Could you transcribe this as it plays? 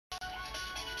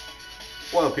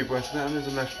What up, people? Today I'm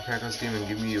in Mexican Crackers game and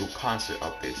giving you concert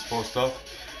updates. First off,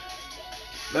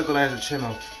 Legalize the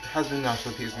Channel has been announced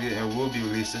for PS Vita and will be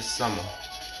released this summer.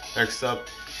 Next up,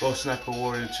 Ghost Sniper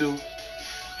Warrior 2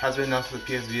 has been announced for the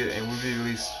PS Vita and will be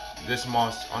released this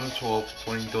March on the 12th,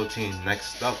 2013.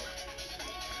 Next up,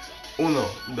 Uno,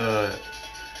 the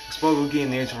explodable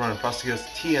game named to run prosecutors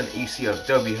T and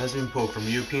ECFW has been pulled from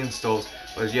European stores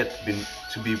but has yet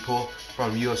to be pulled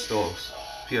from US stores.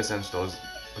 PSN stores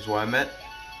is what I meant.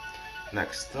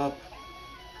 Next up,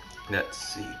 let's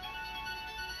see.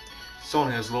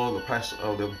 Sony has lowered the price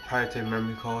of the proprietary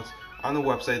memory cards on the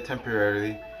website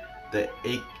temporarily. The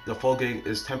 4 gig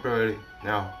is temporarily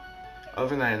now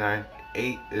 $11.99,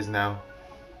 8 is now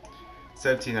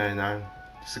 $17.99,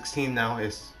 16 now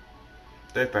is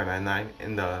 $35.99,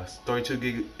 and the 32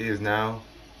 gig is now,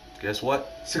 guess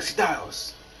what,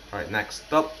 $60. Alright,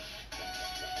 next up,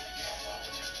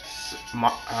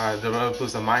 the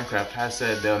developers of Minecraft has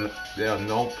said there are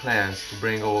no plans to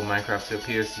bring over Minecraft to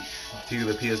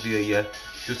the PS Vita yet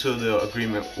due to the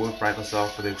agreement with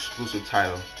Microsoft for the exclusive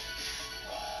title.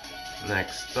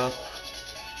 Next up,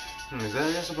 is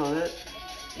that just about it?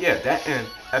 Yeah, that and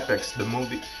FX,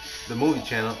 the movie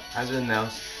channel, has been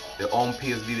announced their own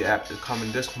PS Vita app is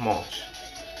coming this March.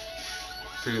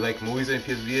 So you like movies and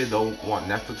PS Vita, don't want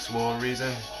Netflix for a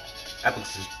reason?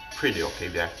 FX is pretty okay,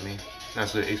 if you ask me. Not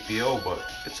so HBO, but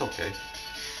it's okay.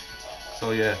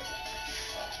 So yeah.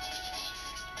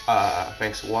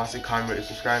 Thanks for watching, comment, and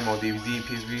subscribe. More DVD,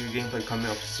 PS Vita gameplay coming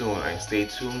up soon. And stay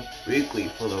tuned weekly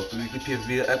for the weekly PS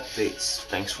Vita updates.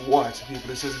 Thanks for watching, people.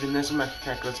 This has been Mexican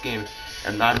Crackers Game,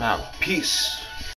 and I'm out. Peace.